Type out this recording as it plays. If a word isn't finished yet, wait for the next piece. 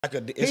I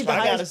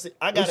gotta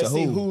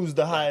see who's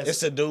the highest.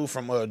 It's a dude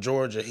from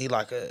Georgia.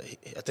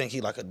 I think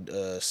he like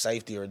a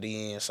safety or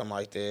DN, something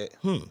like that.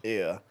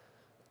 Yeah.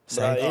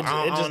 So it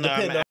just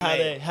depends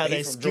on how they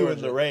skewing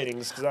the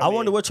ratings. I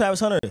wonder what Travis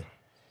Hunter is.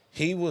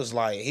 He was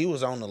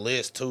on the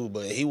list too,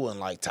 but he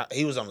wasn't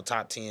he was on the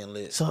top 10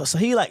 list. So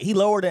he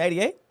lower than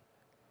 88?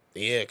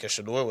 Yeah, because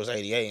Shador was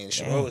 88 and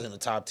Shador was in the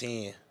top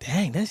 10.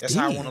 Dang, that's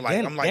how I deep. want to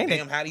like. I'm like,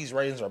 damn, how these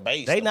ratings are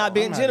based. They not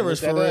being generous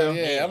for real.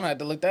 Yeah, I'm gonna have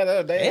to look that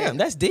up. Damn,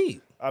 that's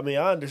deep. I mean,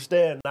 I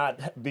understand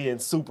not being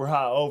super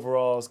high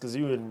overalls because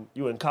you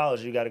in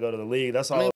college, you got to go to the league. That's all.